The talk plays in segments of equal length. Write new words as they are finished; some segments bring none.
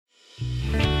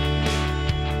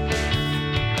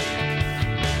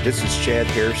This is Chad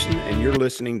Harrison, and you're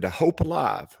listening to Hope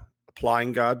Alive,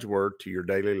 applying God's Word to your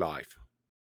daily life.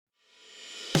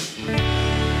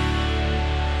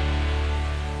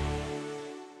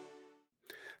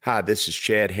 Hi, this is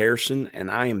Chad Harrison, and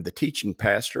I am the teaching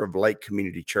pastor of Lake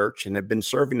Community Church and have been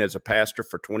serving as a pastor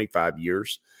for 25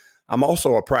 years. I'm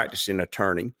also a practicing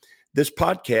attorney. This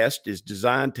podcast is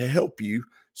designed to help you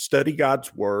study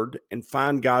God's Word and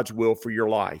find God's will for your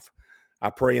life. I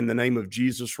pray in the name of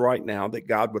Jesus right now that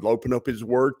God would open up His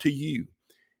Word to you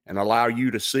and allow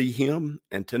you to see Him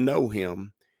and to know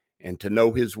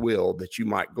His will, that you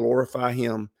might glorify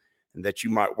Him and that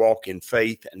you might walk in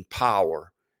faith and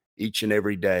power each and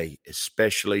every day,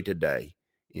 especially today,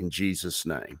 in Jesus'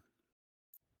 name.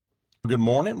 Good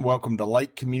morning. Welcome to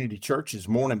Lake Community Church's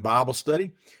morning Bible study.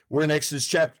 We're in Exodus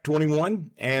chapter 21,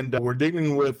 and we're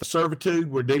dealing with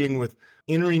servitude. We're dealing with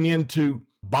entering into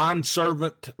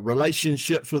bondservant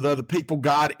relationships with other people.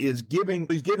 God is giving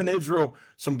Israel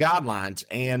some guidelines,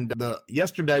 and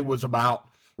yesterday was about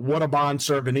what a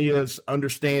bondservant is,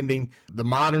 understanding the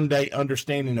modern day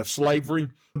understanding of slavery.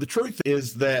 The truth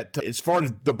is that as far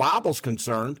as the Bible's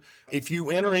concerned, if you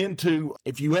enter into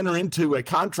a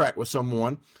contract with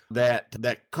someone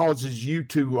that causes you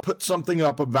to put something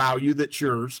up of value that's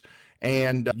yours,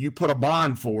 and you put a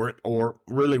bond for it, or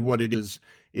really what it is,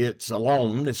 it's a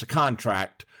loan, it's a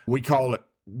contract. We call it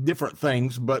different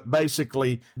things, but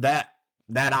basically that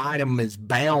item is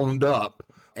bound up.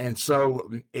 And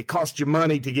so it costs you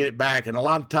money to get it back. And a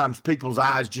lot of times people's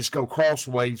eyes just go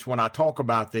crossways when I talk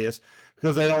about this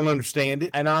because they don't understand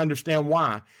it. And I understand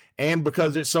why. And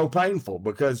because it's so painful,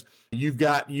 because you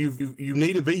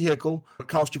need a vehicle. It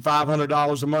costs you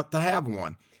 $500 a month to have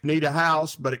one. You need a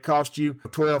house, but it costs you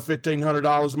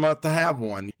 $1,500 a month to have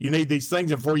one. You need these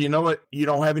things, and before you know it, you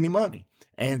don't have any money.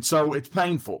 And so it's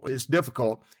painful. It's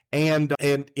difficult. And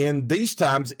in these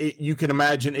times, you can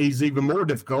imagine it's even more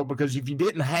difficult, because if you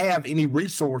didn't have any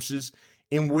resources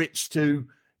in which to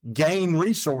gain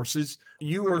resources,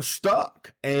 you are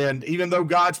stuck. And even though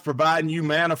God's providing you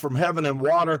manna from heaven and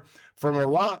water from a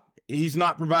rock, He's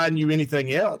not providing you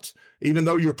anything else. Even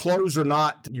though your clothes are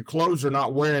not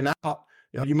wearing out,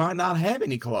 you might not have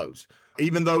any clothes.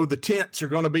 Even though the tents are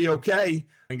going to be okay,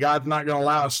 and God's not going to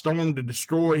allow a storm to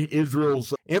destroy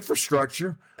Israel's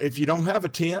infrastructure, if you don't have a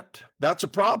tent, that's a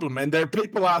problem. And there are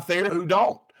people out there who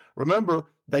don't. Remember,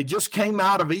 they just came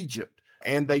out of Egypt,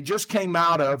 and they just came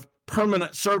out of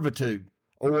permanent servitude,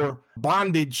 or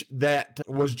bondage that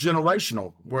was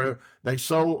generational, where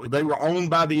they were owned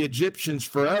by the Egyptians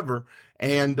forever,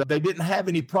 and they didn't have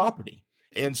any property.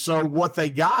 And so what they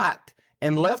got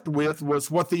and left with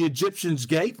was what the Egyptians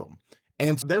gave them.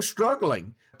 And they're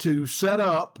struggling to set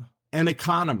up an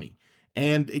economy.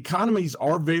 And economies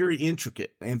are very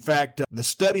intricate. In fact, the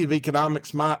study of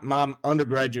economics, my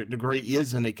undergraduate degree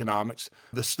is in economics.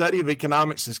 The study of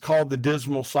economics is called the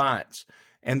dismal science.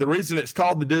 And the reason it's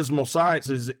called the dismal science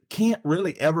is it can't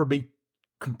really ever be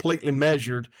completely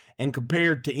measured and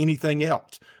compared to anything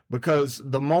else, because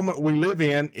the moment we live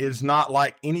in is not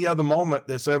like any other moment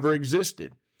that's ever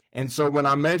existed. And so when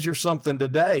I measure something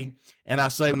today and I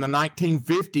say in the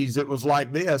 1950s it was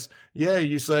like this, yeah,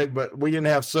 you say, but we didn't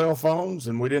have cell phones,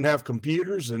 and we didn't have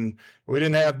computers, and we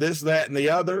didn't have this, that, and the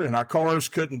other, and our cars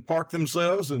couldn't park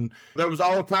themselves, and there was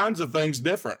all kinds of things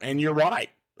different. And you're right.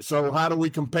 So how do we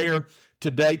compare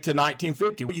today to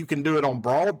 1950? You can do it on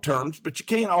broad terms, but you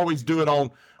can't always do it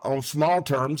on small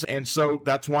terms. And so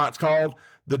that's why it's called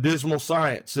the dismal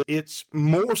science. It's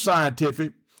more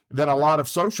scientific than a lot of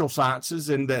social sciences,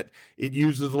 in that it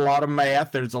uses a lot of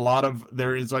math. There is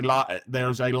a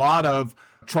lot of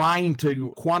trying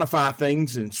to quantify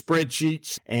things in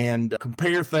spreadsheets and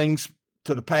compare things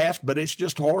to the past, but it's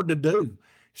just hard to do.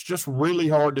 It's just really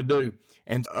hard to do.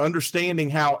 And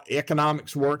understanding how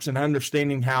economics works, and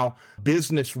understanding how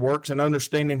business works, and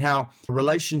understanding how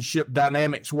relationship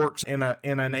dynamics works in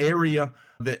an area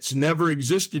that's never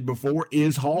existed before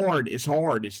is hard. It's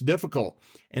hard. It's difficult.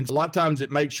 And a lot of times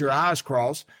it makes your eyes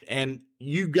cross, and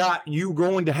you're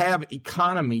going to have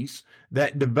economies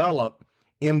that develop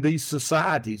in these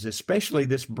societies, especially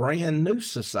this brand new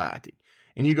society.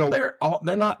 And you go,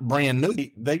 they're not brand new.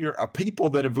 They are a people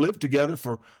that have lived together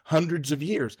for hundreds of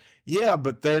years. Yeah,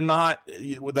 but they're not.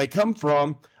 They come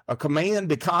from a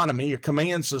command economy, a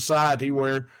command society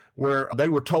where they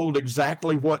were told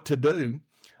exactly what to do,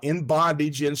 in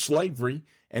bondage, in slavery.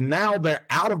 And now they're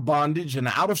out of bondage and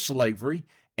out of slavery.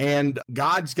 And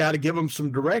God's got to give them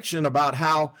some direction about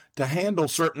how to handle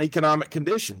certain economic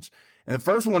conditions. And the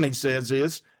first one He says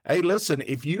is, hey, listen,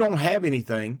 if you don't have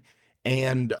anything,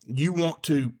 and you want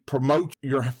to promote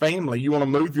your family, you want to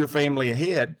move your family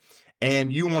ahead,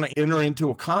 and you want to enter into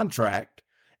a contract,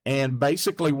 And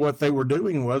basically what they were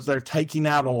doing was they're taking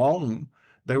out a loan.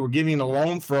 They were getting a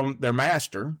loan from their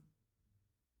master.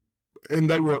 And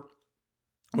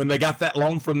when they got that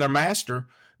loan from their master,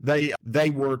 they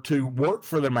were to work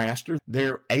for their master.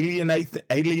 They're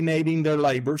alienating their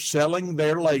labor, selling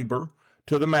their labor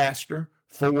to the master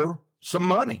for some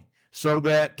money so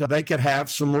that they could have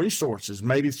some resources,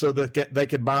 maybe so that they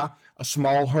could buy a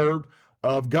small herd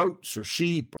of goats or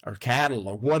sheep or cattle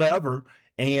or whatever,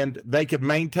 and they could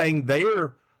maintain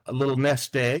their little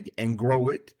nest egg and grow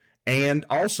it and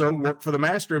also work for the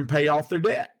master and pay off their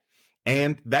debt.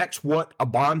 And that's what a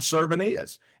bond servant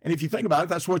is. And if you think about it,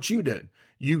 that's what you do.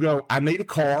 You go, I need a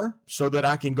car so that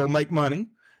I can go make money.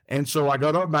 And so I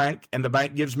go to a bank and the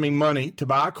bank gives me money to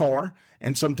buy a car.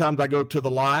 And sometimes I go to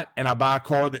the lot and I buy a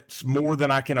car that's more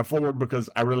than I can afford because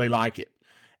I really like it.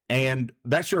 And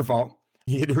that's your fault.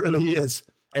 It really is.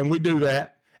 And we do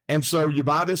that. And so you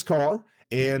buy this car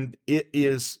and it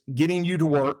is getting you to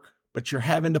work, but you're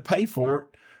having to pay for it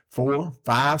for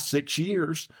 5, 6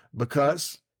 years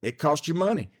because it costs you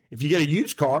money. If you get a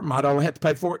used car, you might only have to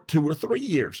pay for it 2 or 3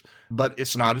 years, but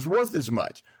it's not as worth as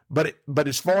much. But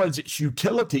as far as its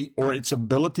utility or its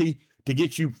ability to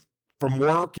get you from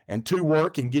work and to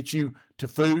work and get you to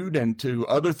food and to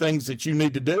other things that you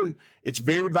need to do, it's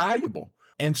very valuable.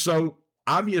 And so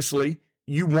obviously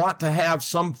you want to have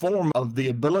some form of the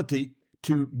ability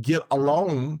to get a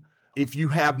loan if you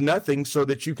have nothing so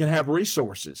that you can have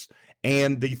resources.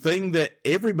 And the thing that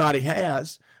everybody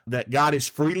has that God has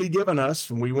freely given us,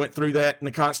 and we went through that in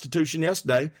the Constitution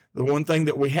yesterday, the one thing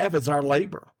that we have is our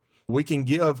labor. We can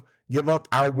give up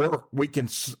our work. We can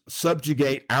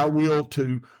subjugate our will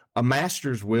to a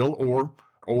master's will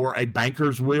or a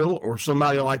banker's will or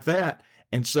somebody like that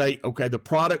and say, okay, the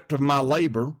product of my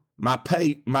labor, my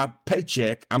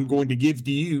paycheck, I'm going to give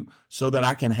to you so that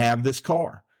I can have this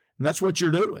car. And that's what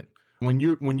you're doing. When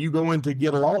you go in to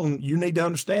get a loan, you need to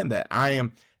understand that I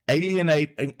am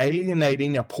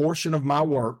alienating a portion of my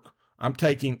work. I'm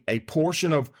taking a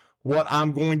portion of what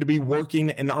I'm going to be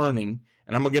working and earning,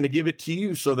 and I'm going to give it to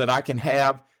you so that I can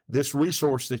have this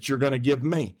resource that you're going to give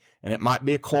me. And it might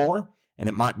be a car, and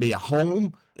it might be a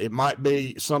home. It might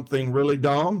be something really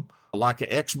dumb like an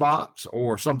Xbox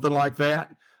or something like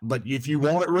that. But if you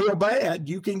want it real bad,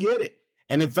 you can get it.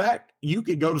 And in fact, you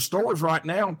could go to stores right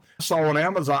now.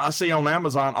 I see on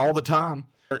Amazon all the time,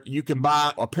 you can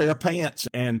buy a pair of pants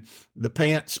and the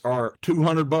pants are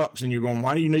 $200 and you're going,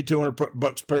 why do you need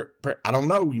 $200 per? I don't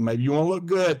know. Maybe you want to look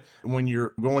good when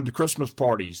you're going to Christmas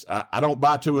parties. I don't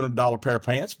buy $200 pair of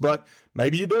pants, but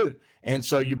maybe you do. And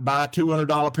so you buy a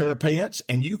 $200 pair of pants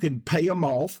and you can pay them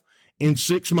off in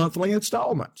 6 monthly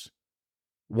installments.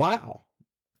 Wow.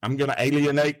 I'm going to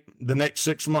alienate the next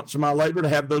 6 months of my labor to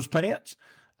have those pants.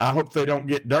 I hope they don't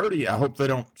get dirty. I hope they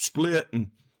don't split,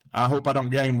 and I hope I don't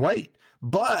gain weight.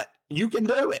 But you can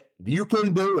do it. You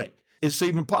can do it. It's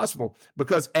even possible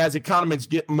because as economies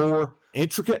get more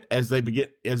intricate, as they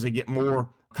get more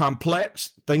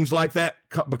complex, things like that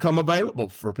become available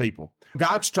for people.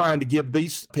 God's trying to give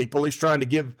these people, he's trying to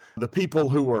give the people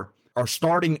who are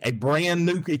starting a brand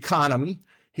new economy,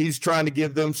 he's trying to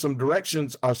give them some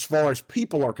directions as far as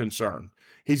people are concerned.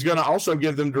 He's going to also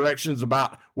give them directions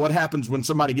about what happens when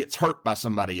somebody gets hurt by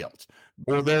somebody else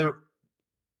or their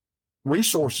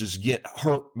resources get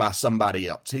hurt by somebody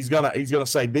else. He's going to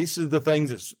say, these are the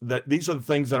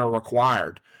things that are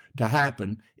required to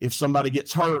happen if somebody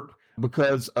gets hurt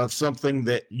because of something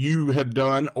that you have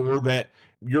done or that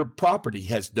your property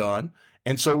has done.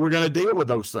 And so we're going to deal with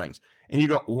those things. And you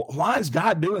go, why is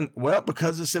God doing? Well,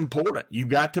 because it's important. You've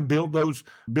got to build those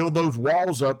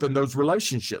walls up and those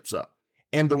relationships up.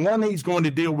 And the one he's going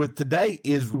to deal with today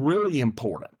is really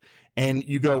important. And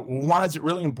you go, well, why is it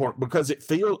really important? Because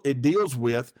it deals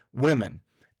with women.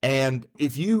 And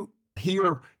if you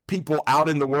hear people out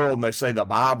in the world and they say the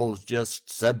Bible is just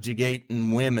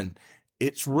subjugating women,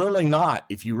 it's really not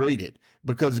if you read it.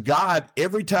 Because God,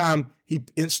 every time he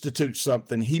institutes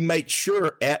something, he makes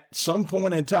sure at some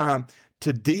point in time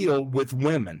to deal with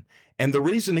women. And the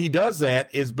reason he does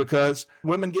that is because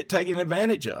women get taken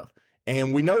advantage of.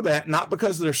 And we know that not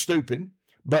because they're stupid,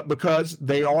 but because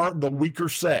they are the weaker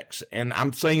sex. And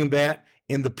I'm saying that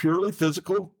in the purely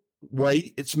physical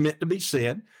way it's meant to be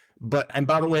said. And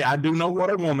by the way, I do know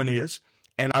what a woman is,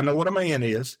 and I know what a man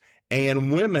is.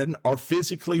 And women are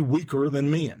physically weaker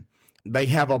than men. They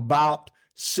have about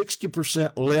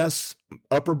 60% less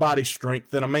upper body strength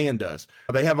than a man does.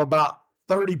 They have about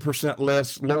 30%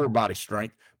 less lower body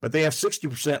strength, but they have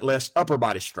 60% less upper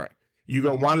body strength. You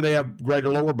go, why do they have greater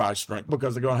lower body strength?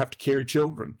 Because they're going to have to carry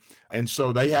children. And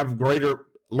so they have greater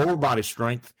lower body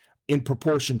strength in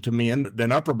proportion to men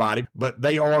than upper body, but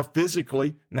they are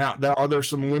physically. Now, are there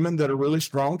some women that are really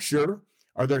strong? Sure.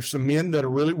 Are there some men that are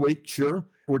really weak? Sure.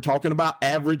 We're talking about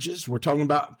averages. We're talking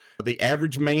about the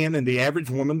average man and the average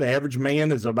woman. The average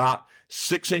man is about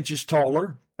 6 inches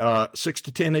taller, 6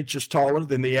 to 10 inches taller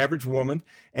than the average woman,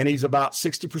 and he's about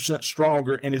 60%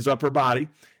 stronger in his upper body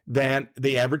than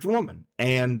the average woman.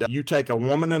 And you take a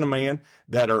woman and a man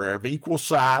that are of equal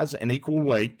size and equal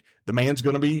weight, the man's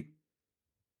going to be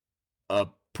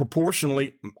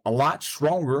proportionally a lot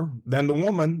stronger than the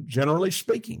woman, generally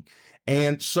speaking.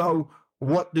 And so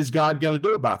what is God going to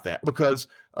do about that? Because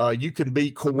you can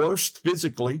be coerced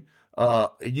physically.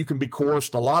 You can be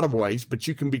coerced a lot of ways, but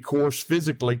you can be coerced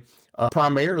physically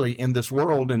primarily in this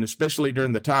world, and especially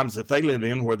during the times that they live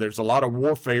in, where there's a lot of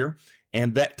warfare.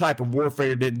 And that type of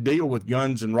warfare didn't deal with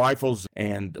guns and rifles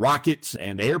and rockets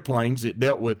and airplanes. It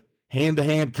dealt with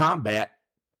hand-to-hand combat.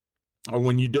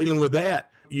 When you're dealing with that,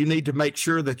 you need to make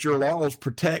sure that your laws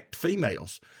protect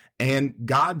females. And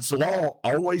God's law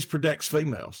always protects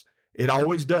females. It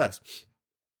always does.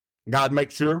 God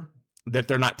makes sure that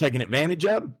they're not taken advantage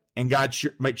of, and God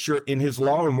makes sure in his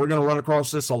law, and we're going to run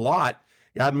across this a lot,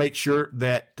 God makes sure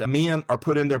that men are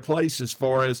put in their place as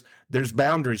far as there's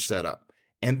boundaries set up.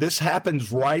 And this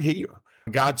happens right here.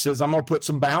 God says, I'm going to put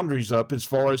some boundaries up as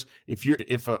far as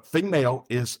if a female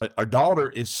is, a daughter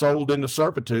is sold into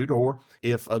servitude, or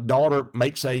if a daughter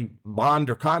makes a bond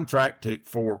or contract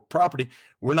for property,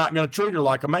 we're not going to treat her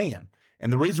like a man.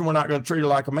 And the reason we're not going to treat her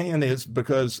like a man is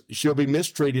because she'll be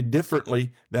mistreated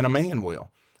differently than a man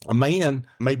will. A man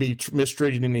may be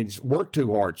mistreated in his work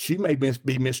too hard. She may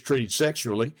be mistreated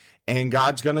sexually, and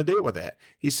God's going to deal with that.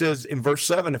 He says in verse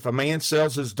 7, if a man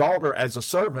sells his daughter as a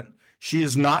servant, she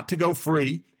is not to go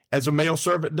free as a male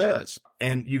servant does.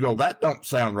 And you go, that don't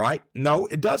sound right. No,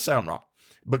 it does sound right.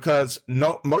 Because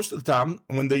most of the time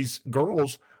when these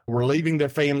girls were leaving their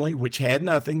family, which had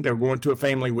nothing, they were going to a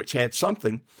family which had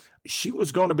something, she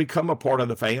was going to become a part of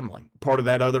the family, part of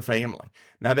that other family.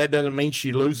 Now, that doesn't mean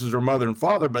she loses her mother and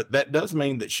father, but that does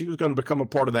mean that she was going to become a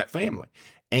part of that family.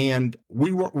 And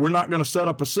we're not going to set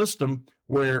up a system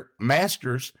where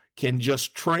masters can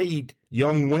just trade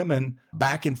young women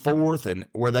back and forth, and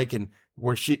where they can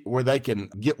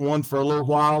get one for a little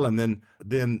while and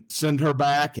then send her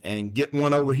back and get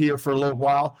one over here for a little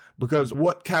while, because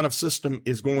what kind of system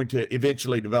is going to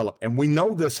eventually develop? And we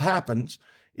know this happens.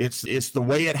 It's the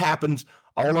way it happens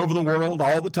all over the world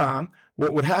all the time.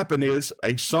 What would happen is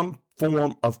some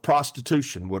form of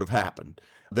prostitution would have happened.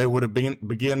 There would have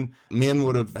men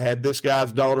would have had this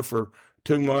guy's daughter for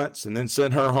 2 months and then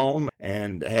sent her home,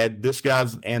 and had this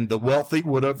guy's, and the wealthy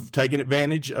would have taken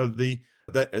advantage of that.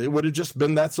 It would have just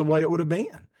been, that's the way it would have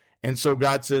been. And so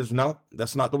God says, no,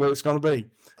 that's not the way it's going to be.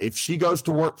 If she goes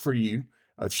to work for you,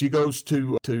 if she goes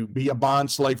to be a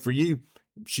bond slave for you,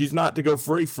 she's not to go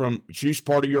free she's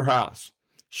part of your house.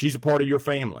 She's a part of your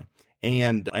family.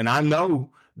 And I know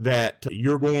that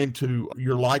you're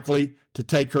likely to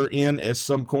take her in as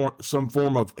some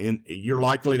form of, you're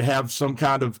likely to have some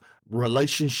kind of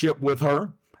relationship with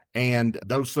her. And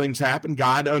those things happen.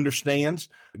 God understands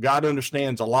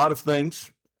a lot of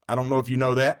things. I don't know if you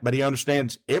know that, but he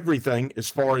understands everything as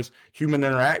far as human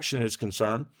interaction is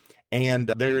concerned. And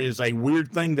there is a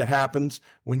weird thing that happens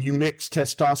when you mix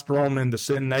testosterone into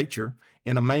sin nature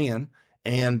in a man,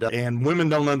 and women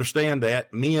don't understand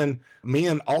that. Men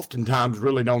oftentimes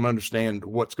really don't understand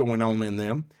what's going on in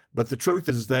them. But the truth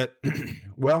is that,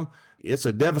 well, it's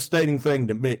a devastating thing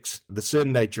to mix the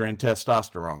sin nature and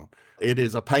testosterone. It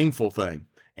is a painful thing,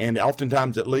 and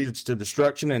oftentimes it leads to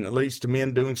destruction, and it leads to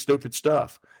men doing stupid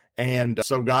stuff. And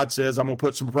so God says, I'm going to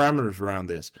put some parameters around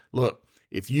this. Look,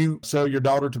 if you sell your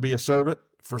daughter to be a servant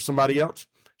for somebody else,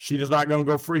 she is not going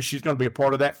to go free. She's going to be a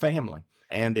part of that family.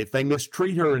 And if they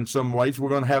mistreat her in some ways, we're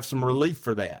going to have some relief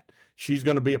for that. She's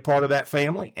going to be a part of that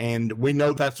family, and we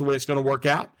know that's the way it's going to work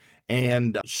out.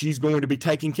 And she's going to be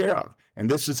taken care of. And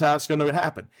this is how it's going to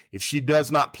happen. If she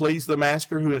does not please the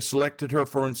master who has selected her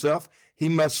for himself, he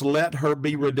must let her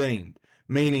be redeemed,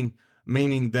 meaning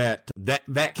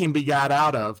that can be got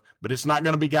out of, but it's not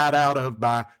going to be got out of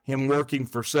by him working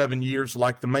for 7 years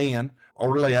like the man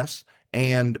or less,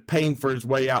 and paying for his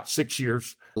way out 6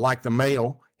 years like the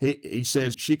male. He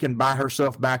says she can buy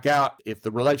herself back out if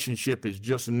the relationship is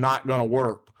just not going to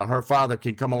work. Her father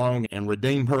can come along and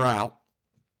redeem her out,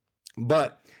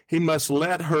 but he must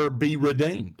let her be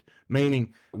redeemed,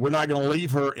 meaning we're not going to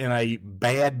leave her in a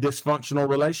bad, dysfunctional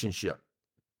relationship.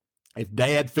 If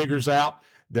dad figures out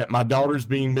that my daughter's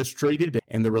being mistreated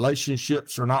and the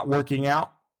relationships are not working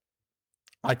out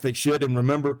like they should, and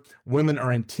remember, women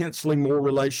are intensely more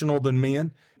relational than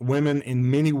men. Women in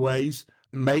many ways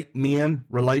make men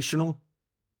relational.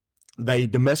 They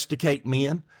domesticate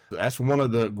men. That's one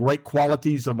of the great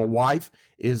qualities of a wife,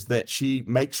 is that she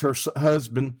makes her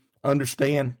husband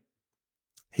understand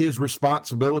his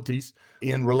responsibilities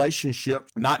in relationship,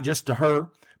 not just to her,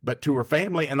 but to her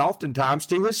family, and oftentimes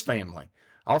to his family.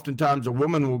 Oftentimes a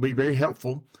woman will be very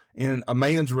helpful in a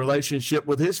man's relationship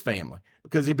with his family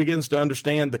because he begins to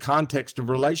understand the context of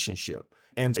relationship.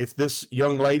 And if this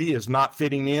young lady is not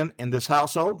fitting in this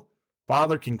household,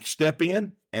 father can step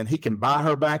in and he can buy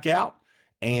her back out,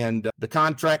 and the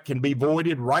contract can be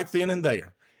voided right then and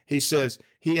there. He says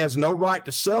he has no right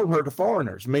to sell her to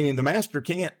foreigners, meaning the master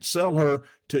can't sell her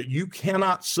you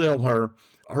cannot sell her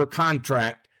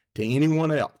contract to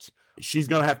anyone else. She's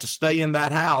going to have to stay in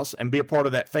that house and be a part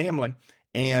of that family.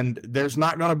 And there's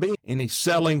not going to be any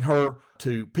selling her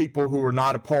to people who are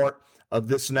not a part of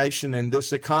this nation and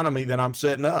this economy that I'm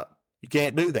setting up. You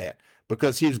can't do that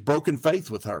because he's broken faith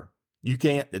with her. You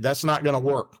can't, that's not going to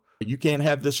work. You can't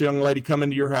have this young lady come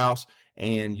into your house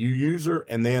and you use her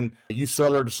and then you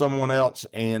sell her to someone else,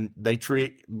 and they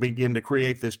begin to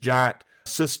create this giant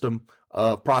system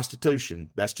of prostitution.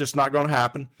 That's just not going to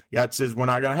happen. God says we're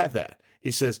not going to have that.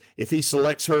 He says if he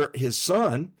selects her, his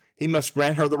son, he must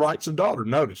grant her the rights of daughter.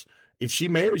 Notice, if she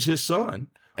marries his son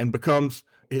and becomes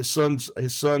his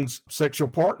son's sexual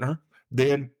partner,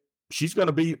 then she's going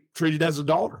to be treated as a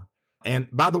daughter. And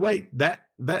by the way, that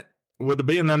would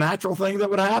be a natural thing that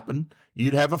would happen.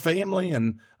 You'd have a family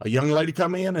and a young lady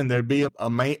come in, and there'd be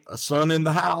a son in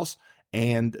the house,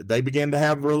 and they begin to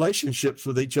have relationships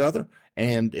with each other.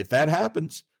 And if that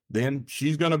happens, then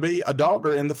she's going to be a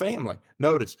daughter in the family.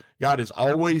 Notice, God is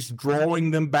always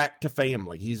drawing them back to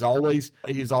family. He's always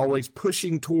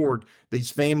pushing toward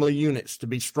these family units to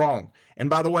be strong. And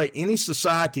by the way, any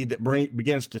society that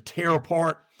begins to tear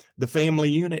apart the family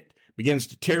unit, begins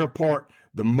to tear apart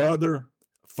the mother,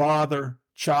 father,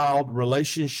 child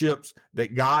relationships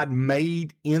that God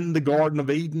made in the Garden of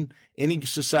Eden, any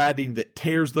society that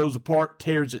tears those apart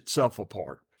tears itself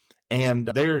apart. And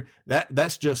I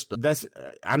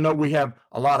know we have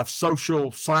a lot of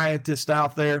social scientists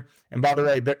out there. And by the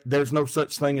way, there's no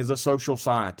such thing as a social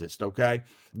scientist. Okay.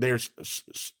 There's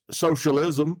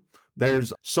socialism.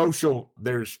 There's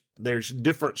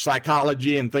different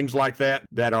psychology and things like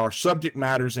that are subject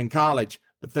matters in college,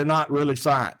 but they're not really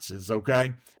sciences.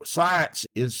 Okay. Science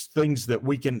is things that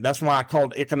that's why I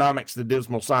called economics the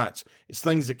dismal science. It's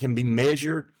things that can be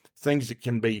measured, things that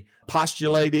can be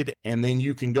postulated, and then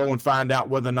you can go and find out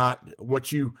whether or not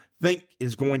what you think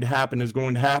is going to happen is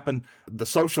going to happen. The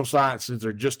social sciences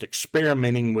are just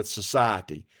experimenting with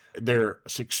society. They're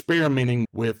experimenting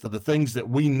with the things that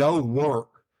we know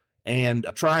work and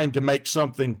trying to make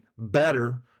something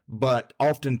better, but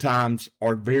oftentimes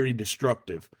are very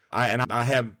destructive. I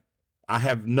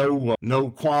have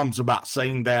no qualms about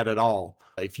saying that at all.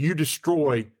 If you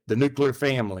destroy the nuclear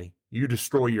family, you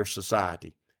destroy your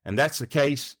society. And that's the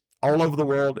case all over the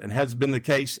world, and has been the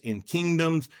case in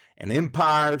kingdoms and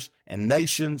empires and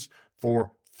nations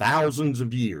for thousands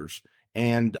of years.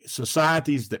 And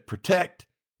societies that protect,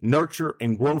 nurture,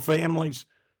 and grow families,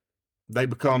 they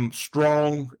become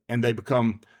strong and they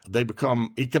become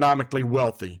economically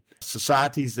wealthy.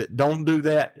 Societies that don't do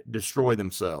that destroy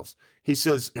themselves. He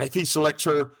says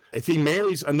if he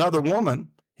marries another woman,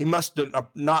 he must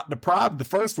not deprive the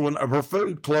first one of her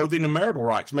food, clothing, and marital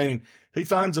rights. Meaning, he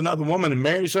finds another woman and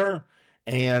marries her,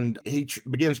 and he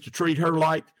begins to treat her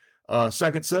like a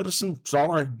second citizen.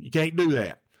 Sorry, you can't do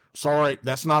that. Sorry,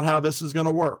 that's not how this is going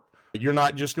to work. You're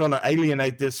not just going to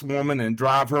alienate this woman and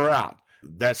drive her out.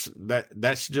 That's not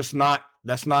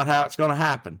how it's going to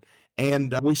happen.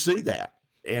 And we see that.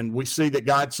 And we see that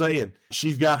God's saying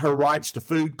she's got her rights to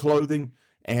food, clothing,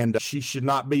 and she should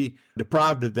not be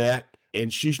deprived of that.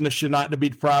 And she should not be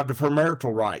deprived of her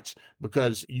marital rights,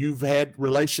 because you've had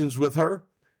relations with her.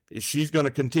 She's going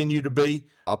to continue to be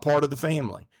a part of the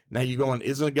family. Now you're going,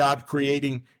 isn't God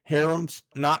creating harems?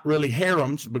 Not really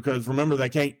harems, because remember, they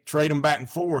can't trade them back and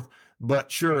forth.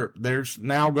 But sure, there's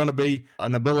now going to be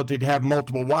an ability to have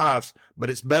multiple wives, but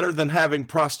it's better than having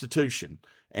prostitution.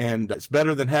 And it's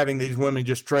better than having these women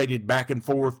just traded back and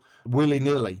forth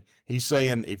willy-nilly. He's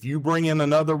saying, if you bring in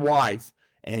another wife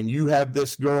and you have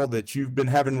this girl that you've been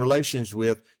having relations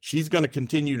with, she's going to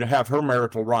continue to have her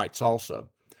marital rights also.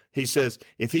 He says,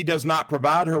 if he does not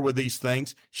provide her with these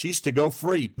things, she's to go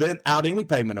free, without any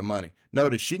payment of money.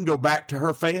 Notice, she can go back to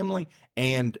her family,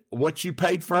 and what you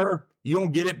paid for her, you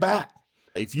don't get it back.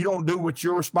 If you don't do what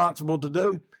you're responsible to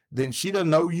do, then she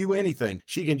doesn't owe you anything.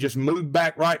 She can just move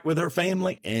back right with her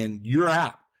family, and you're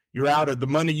out. You're out of the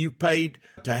money you paid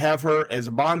to have her as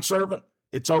a bondservant.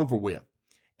 It's over with.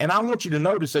 And I want you to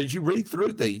notice, as you read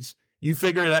through these, you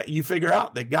figure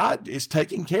out that God is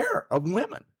taking care of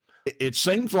women. It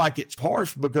seems like it's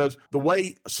harsh because the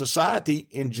way society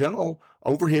in general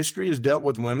over history has dealt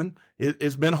with women,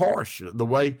 it's been harsh. The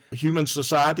way human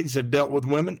societies have dealt with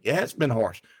women, it has been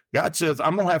harsh. God says,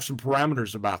 I'm going to have some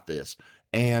parameters about this,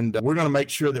 and we're going to make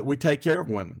sure that we take care of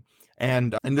women.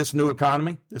 And in this new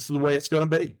economy, this is the way it's going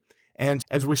to be. And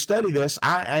as we study this,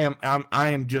 I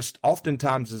am just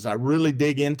oftentimes, as I really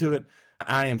dig into it,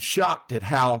 I am shocked at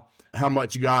how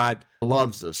much God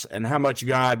loves us and how much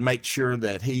God makes sure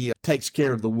that he takes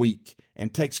care of the weak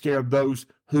and takes care of those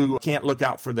who can't look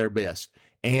out for their best.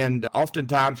 And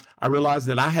oftentimes I realize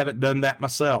that I haven't done that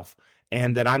myself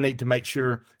and that I need to make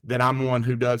sure that I'm one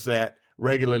who does that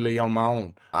regularly on my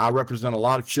own. I represent a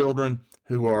lot of children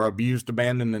who are abused,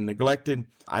 abandoned, and neglected.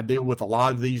 I deal with a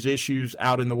lot of these issues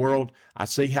out in the world. I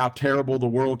see how terrible the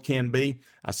world can be.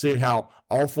 I see how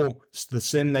awful the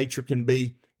sin nature can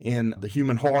be in the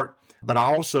human heart. But I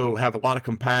also have a lot of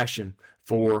compassion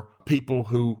for people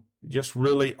who just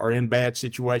really are in bad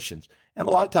situations. And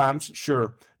a lot of times,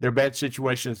 sure, they're bad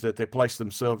situations that they place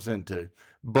themselves into.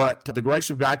 But the grace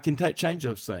of God can change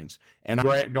those things. And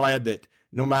I'm glad that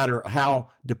no matter how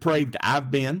depraved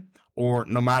I've been, or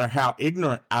no matter how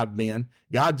ignorant I've been,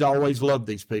 God's always loved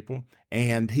these people,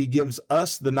 and he gives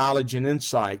us the knowledge and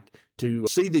insight to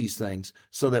see these things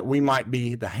so that we might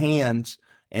be the hands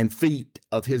and feet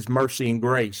of his mercy and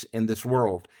grace in this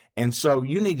world. And so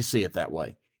you need to see it that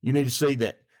way. You need to see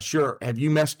that, sure, have you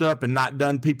messed up and not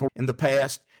done people in the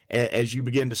past? As you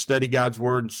begin to study God's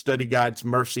word and study God's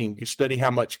mercy and you study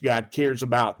how much God cares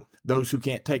about those who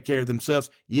can't take care of themselves,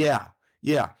 yeah.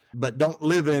 But don't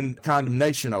live in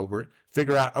condemnation over it.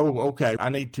 Figure out, okay, I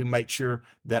need to make sure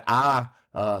that I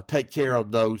take care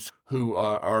of those who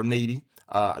are needy,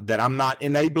 that I'm not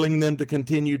enabling them to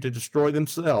continue to destroy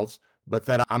themselves, but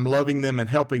that I'm loving them and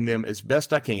helping them as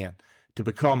best I can to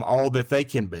become all that they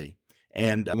can be.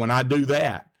 And when I do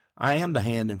that, I am the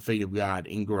hand and feet of God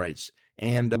in grace.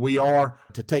 And we are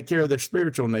to take care of their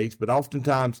spiritual needs, but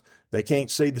oftentimes they can't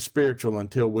see the spiritual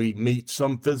until we meet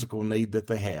some physical need that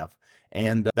they have.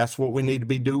 And that's what we need to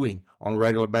be doing on a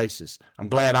regular basis. I'm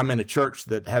glad I'm in a church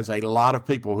that has a lot of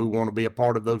people who want to be a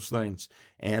part of those things,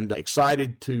 and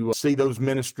excited to see those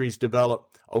ministries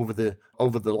develop over the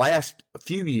last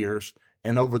few years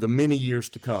and over the many years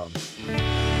to come.